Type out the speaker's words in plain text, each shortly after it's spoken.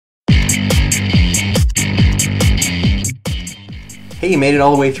Hey, you made it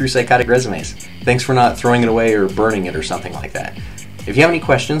all the way through Psychotic Resumes. Thanks for not throwing it away or burning it or something like that. If you have any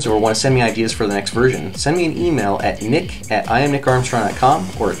questions or want to send me ideas for the next version, send me an email at nick@iamnickarmstrong.com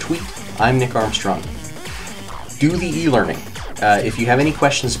or a tweet, I'm Nick Armstrong. Do the e-learning. If you have any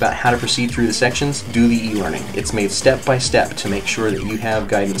questions about how to proceed through the sections, do the e-learning. It's made step by step to make sure that you have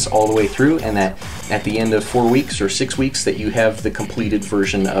guidance all the way through, and that at the end of 4 weeks or 6 weeks that you have the completed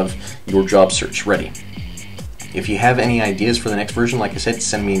version of your job search ready. If you have any ideas for the next version, like I said,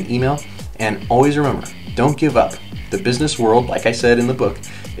 send me an email. And always remember, don't give up. The business world, like I said in the book,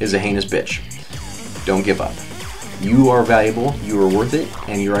 is a heinous bitch. Don't give up. You are valuable, you are worth it,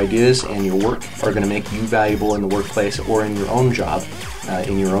 and your ideas and your work are going to make you valuable in the workplace or in your own job,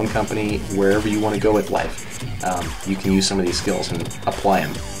 in your own company, wherever you want to go with life. You can use some of these skills and apply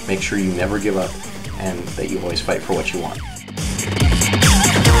them. Make sure you never give up and that you always fight for what you want.